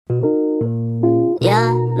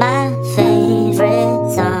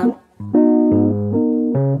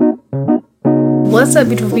What's up,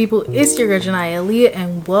 beautiful people? It's your girl Janiyah Aaliyah,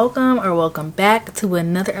 and welcome back to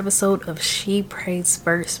another episode of She Prays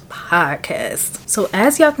First podcast. So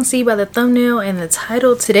as y'all can see by the thumbnail and the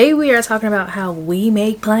title, today we are talking about how we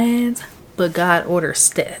make plans but God orders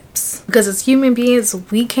steps. Because as human beings,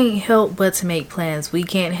 we can't help but to make plans. We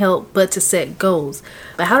can't help but to set goals.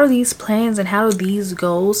 But how do these plans and how do these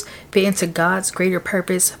goals fit into God's greater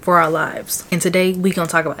purpose for our lives? And today we gonna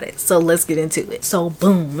talk about it. So let's get into it. So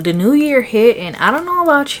boom, the new year hit, and I don't know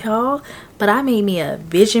about y'all, but I made me a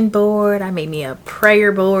vision board. I made me a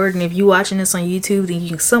prayer board. And if you watching this on YouTube, then you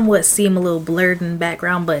can somewhat see them a little blurred in the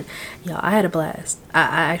background. But y'all, I had a blast. I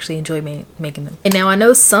actually enjoy making them. And now I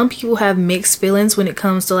know some people have mixed feelings when it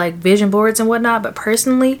comes to like vision boards and whatnot. But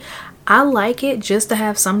personally, I like it just to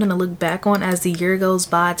have something to look back on as the year goes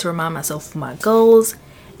by, to remind myself of my goals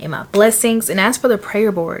and my blessings. And as for the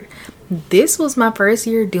prayer board, this was my first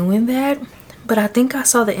year doing that. But I think I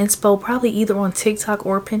saw the inspo probably either on TikTok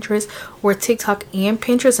or Pinterest, or TikTok and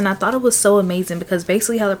Pinterest. And I thought it was so amazing because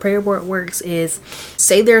basically how the prayer board works is,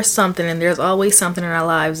 say there's something, and there's always something in our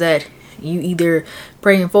lives that you either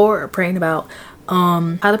praying for or praying about.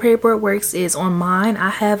 How the prayer board works is, on mine,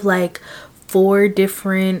 I have like 4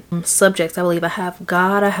 different subjects. I believe I have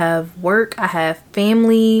God, I have work, I have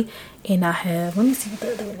family, and I have, let me see what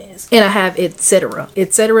the other one is. And I have etc.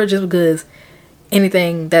 Just because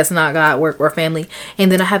anything that's not God, work, or family.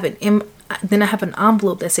 And then I have an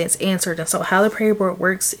envelope that says answered. And so how the prayer board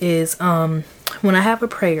works is, when I have a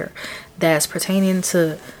prayer that's pertaining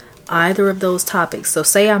to either of those topics. So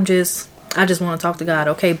say I just want to talk to God.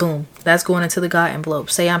 Okay, boom, that's going into the God envelope.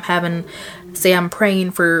 Say I'm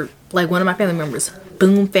praying for like one of my family members.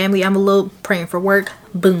 Boom, family envelope. Praying for work.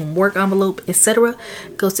 Boom, work envelope, etc.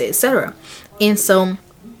 Goes to etc. And so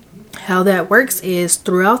how that works is,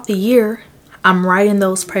 throughout the year, I'm writing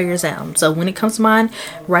those prayers down. So when it comes to mine,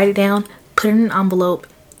 write it down, put it in an envelope,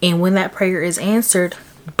 and when that prayer is answered,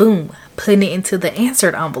 boom, putting it into the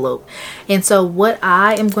answered envelope. And so what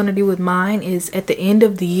I am going to do with mine is, at the end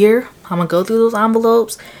of the year, I'm going to go through those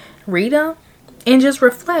envelopes, read them, and just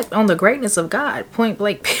reflect on the greatness of God, point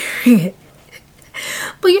blank, period.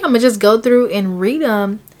 But yeah, I'm going to just go through and read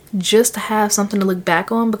them just to have something to look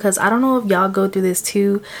back on, because I don't know if y'all go through this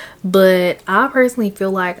too, but I personally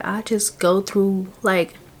feel like I just go through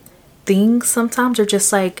like things sometimes, or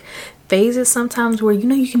just like phases sometimes, where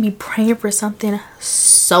you can be praying for something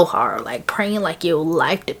so hard, like praying like your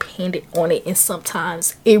life depended on it, and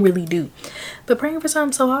sometimes it really do. But praying for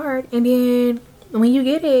something so hard, and then when you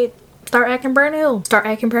get it, start acting brand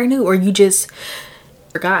new, or you just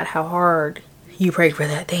forgot how hard you prayed for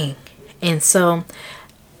that thing. And so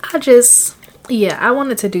I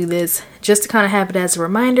wanted to do this just to kind of have it as a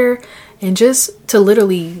reminder, and just to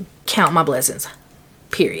literally count my blessings,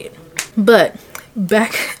 period. But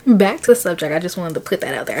back to the subject. I just wanted to put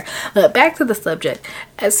that out there. But back to the subject.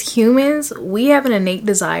 As humans, we have an innate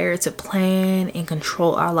desire to plan and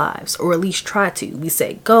control our lives, or at least try to. We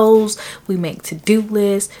set goals, we make to-do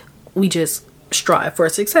lists, we just strive for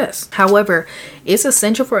success. However, it's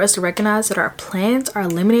essential for us to recognize that our plans are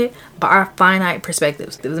limited by our finite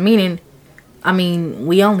perspectives. Meaning,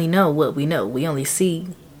 we only know what we know. We only see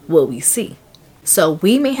what we see. So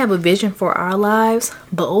we may have a vision for our lives,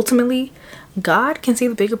 but ultimately, God can see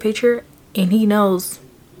the bigger picture, and He knows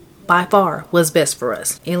by far what's best for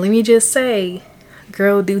us. And let me just say,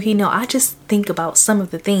 girl, do He know? I just think about some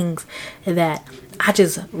of the things that I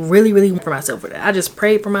just really, really want for myself. I just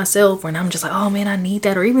prayed for myself, and I'm just like, oh man, I need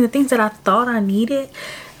that. Or even the things that I thought I needed,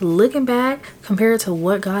 looking back, compared to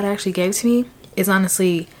what God actually gave to me, is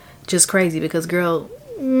honestly just crazy. Because girl,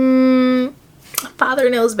 Father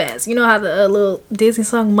knows best. You know how the little Disney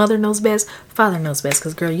song, Mother Knows Best? Father knows best,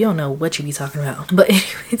 because girl, you don't know what you be talking about. But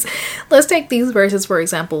anyways, let's take these verses for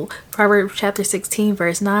example. Proverbs chapter 16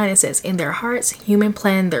 verse 9, it says, in their hearts humans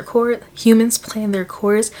plan their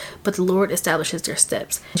course, but the Lord establishes their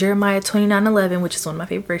steps. Jeremiah 29:11, which is one of my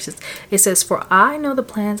favorite verses, it says, for I know the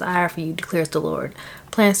plans I have for you, declares the Lord,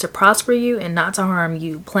 plans to prosper you and not to harm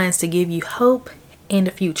you, plans to give you hope and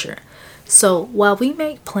a future. So while we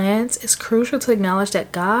make plans, it's crucial to acknowledge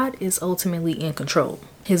that God is ultimately in control.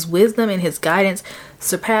 His wisdom and His guidance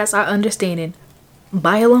surpass our understanding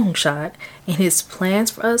by a long shot, and His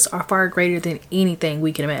plans for us are far greater than anything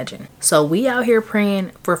we can imagine. So we out here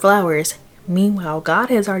praying for flowers. Meanwhile, God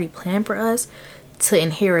has already planned for us to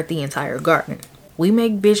inherit the entire garden. We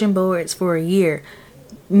make vision boards for a year.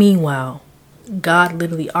 Meanwhile, God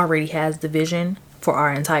literally already has the vision for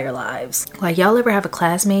our entire lives. Like, y'all ever have a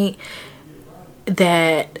classmate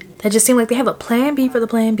that just seem like they have a plan B for the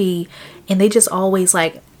plan B, and they just always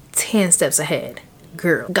like 10 steps ahead?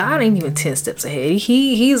 girl, God ain't even 10 steps ahead.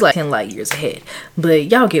 He's like 10 light years ahead. But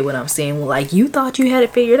y'all get what I'm saying. Like, you thought you had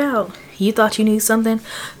it figured out. You thought you need something.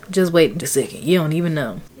 Just wait a second. You don't even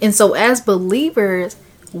know. And so as believers,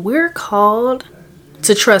 we're called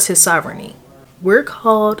to trust his sovereignty. We're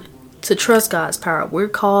called to trust God's power. We're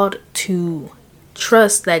called to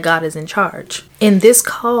trust that God is in charge. And this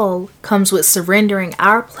call comes with surrendering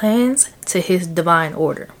our plans to his divine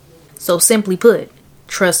order. So simply put,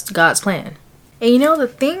 trust God's plan. And you know, the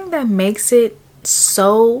thing that makes it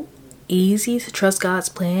so easy to trust God's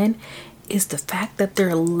plan is the fact that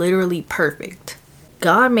they're literally perfect.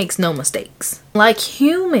 God makes no mistakes. Like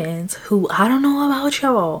humans who, I don't know about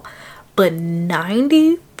y'all, but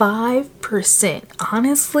 95%,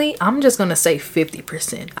 honestly, I'm just going to say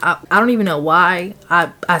 50%. I don't even know why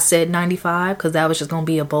I said 95, because that was just going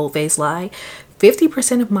to be a bold-faced lie.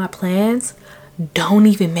 50% of my plans don't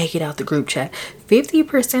even make it out the group chat.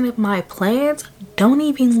 50% of my plans don't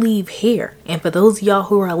even leave here. And for those of y'all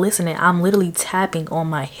who are listening, I'm literally tapping on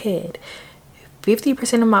my head.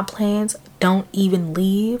 50% of my plans don't even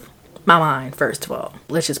leave my mind, first of all.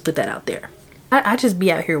 Let's just put that out there. I just be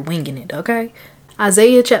out here winging it, okay?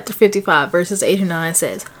 Isaiah chapter 55 verses 8 and 9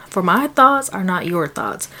 says, "For my thoughts are not your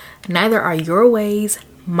thoughts, neither are your ways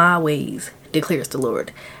my ways, declares the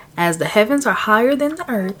Lord. As the heavens are higher than the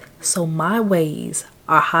earth, so my ways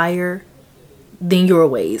are higher than your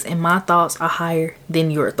ways, and my thoughts are higher than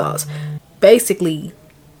your thoughts." Basically,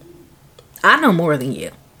 I know more than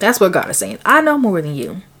you. That's what God is saying. I know more than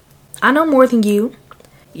you. I know more than you.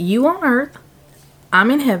 You on earth,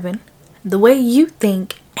 I'm in heaven. The way you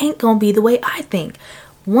think ain't gonna be the way I think.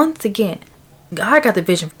 Once again, God got the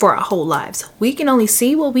vision for our whole lives. We can only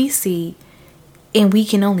see what we see, and we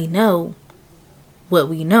can only know what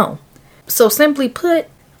we know. So simply put,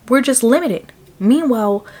 we're just limited.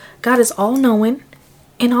 Meanwhile, God is all-knowing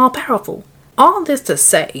and all-powerful. All this to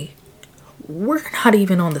say, we're not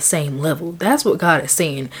even on the same level. That's what God is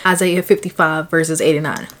saying. Isaiah 55 verses 8 and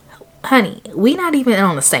 9. Honey, we not even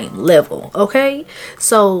on the same level, okay?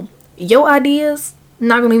 So your ideas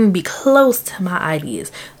not gonna even be close to my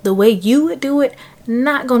ideas. The way you would do it,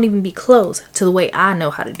 not gonna even be close to the way I know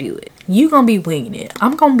how to do it. You gonna be winging it.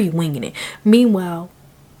 I'm gonna be winging it. Meanwhile,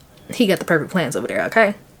 he got the perfect plans over there,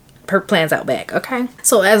 okay? Perfect plans out back, okay?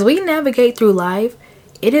 So as we navigate through life,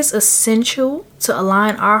 it is essential to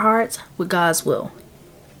align our hearts with God's will.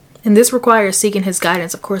 And this requires seeking his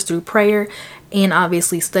guidance, of course, through prayer and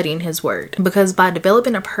obviously studying his word. Because by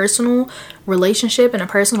developing a personal relationship and a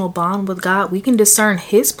personal bond with God, we can discern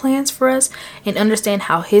his plans for us and understand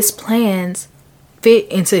how his plans fit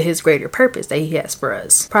into his greater purpose that he has for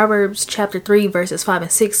us. Proverbs chapter 3 verses 5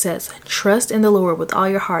 and 6 says, "Trust in the Lord with all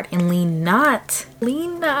your heart and lean not,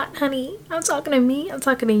 honey. I'm talking to me, I'm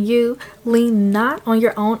talking to you. Lean not on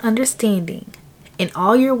your own understanding. In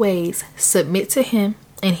all your ways, submit to him,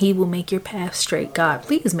 and he will make your path straight." God,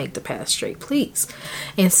 please make the path straight, please.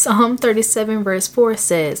 And Psalm 37 verse 4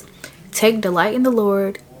 says, "Take delight in the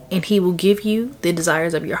Lord, and he will give you the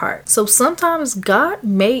desires of your heart." So sometimes God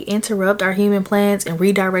may interrupt our human plans and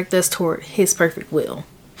redirect us toward his perfect will.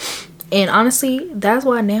 And honestly, that's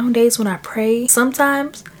why nowadays when I pray,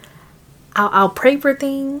 sometimes I'll pray for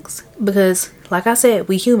things because, like I said,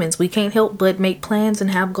 we humans, we can't help but make plans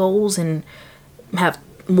and have goals and have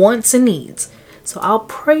wants and needs. So I'll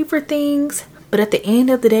pray for things, but at the end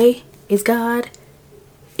of the day, it's God,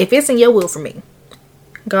 if it's in your will for me,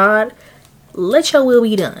 God, let your will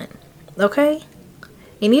be done, okay?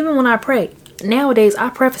 And even when I pray, nowadays I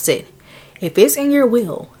preface it, if it's in your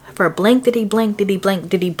will for blank diddy blank diddy blank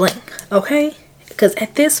diddy blank, okay? Because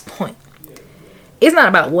at this point, it's not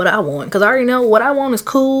about what I want, because I already know what I want is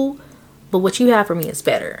cool, but what you have for me is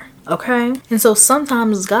better, okay? And so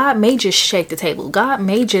sometimes God may just shake the table. God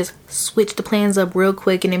may just switch the plans up real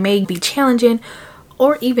quick, and it may be challenging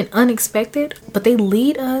or even unexpected, but they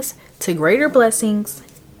lead us to greater blessings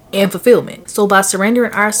and fulfillment. So by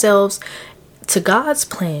surrendering ourselves to God's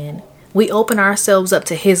plan, we open ourselves up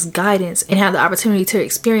to his guidance and have the opportunity to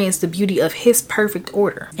experience the beauty of his perfect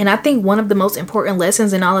order. And I think one of the most important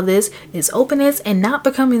lessons in all of this is openness and not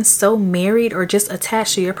becoming so married or just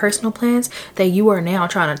attached to your personal plans that you are now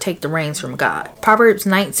trying to take the reins from God. Proverbs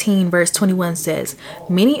 19 verse 21 says,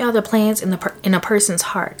 "Many are the plans in a person's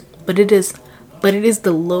heart, but it is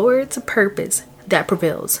the Lord's purpose that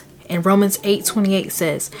prevails." And Romans 8:28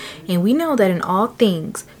 says, "And we know that in all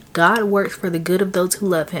things God works for the good of those who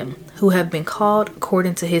love him, who have been called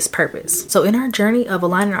according to his purpose." So in our journey of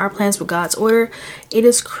aligning our plans with God's order, it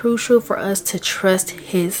is crucial for us to trust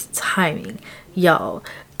his timing. Y'all,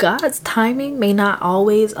 God's timing may not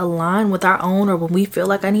always align with our own or when we feel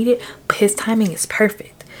like I need it, but his timing is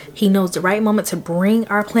perfect. He knows the right moment to bring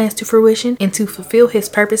our plans to fruition and to fulfill his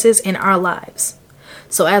purposes in our lives.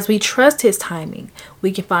 So as we trust his timing,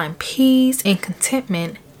 we can find peace and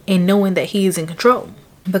contentment in knowing that he is in control.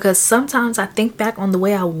 Because sometimes I think back on the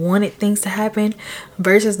way I wanted things to happen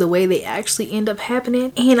versus the way they actually end up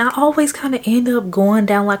happening. And I always kind of end up going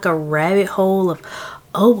down like a rabbit hole of,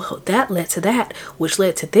 oh, well, that led to that, which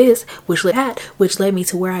led to this, which led to that, which led me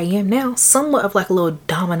to where I am now. Somewhat of like a little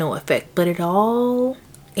domino effect. But it all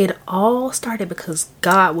started because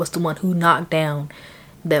God was the one who knocked down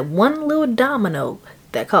that one little domino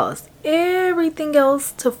that caused everything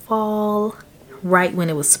else to fall right when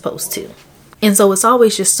it was supposed to. And so it's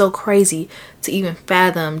always just so crazy to even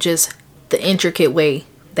fathom just the intricate way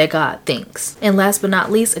that God thinks. And last but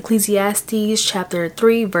not least, Ecclesiastes chapter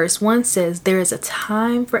 3 verse 1 says, there is a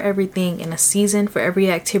time for everything and a season for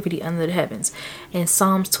every activity under the heavens. And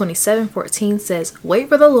Psalms 27:14 says, wait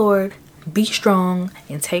for the Lord, be strong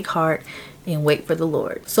and take heart and wait for the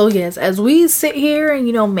Lord. So yes, as we sit here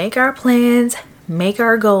and make our plans, make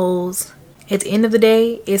our goals, at the end of the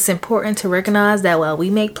day, it's important to recognize that while we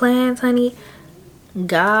make plans, honey,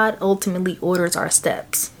 God ultimately orders our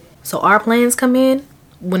steps. So our plans come in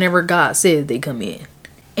whenever God says they come in.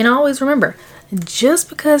 And always remember, just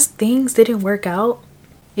because things didn't work out,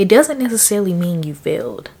 it doesn't necessarily mean you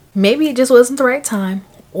failed. Maybe it just wasn't the right time,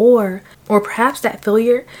 or perhaps that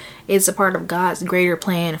failure is a part of God's greater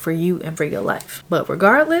plan for you and for your life. But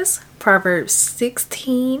regardless, Proverbs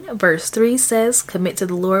 16 verse 3 says, commit to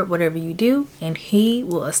the Lord whatever you do, and he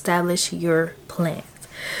will establish your plans.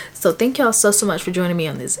 So thank y'all so much for joining me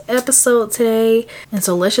on this episode today. And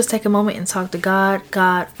so let's just take a moment and talk to God.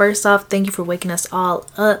 God, first off, thank you for waking us all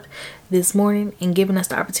up this morning and giving us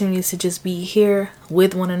the opportunities to just be here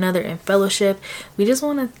with one another in fellowship. We just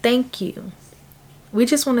want to thank you. We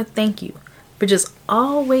just want to thank you for just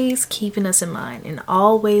always keeping us in mind and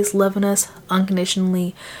always loving us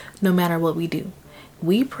unconditionally, no matter what we do.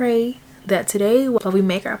 We pray that today, while we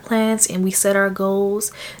make our plans and we set our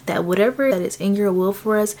goals, that whatever that is in your will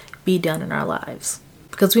for us be done in our lives.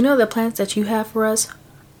 Because we know the plans that you have for us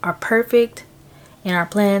are perfect and our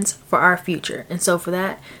plans for our future. And so for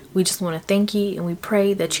that, we just want to thank you, and we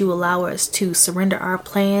pray that you allow us to surrender our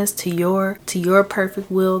plans to your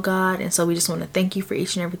perfect will, God. And so we just want to thank you for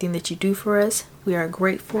each and everything that you do for us. We are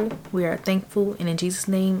grateful, we are thankful, and in Jesus'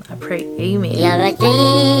 name I pray, amen. You're a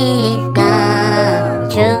dream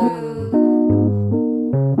come true.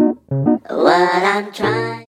 What I'm trying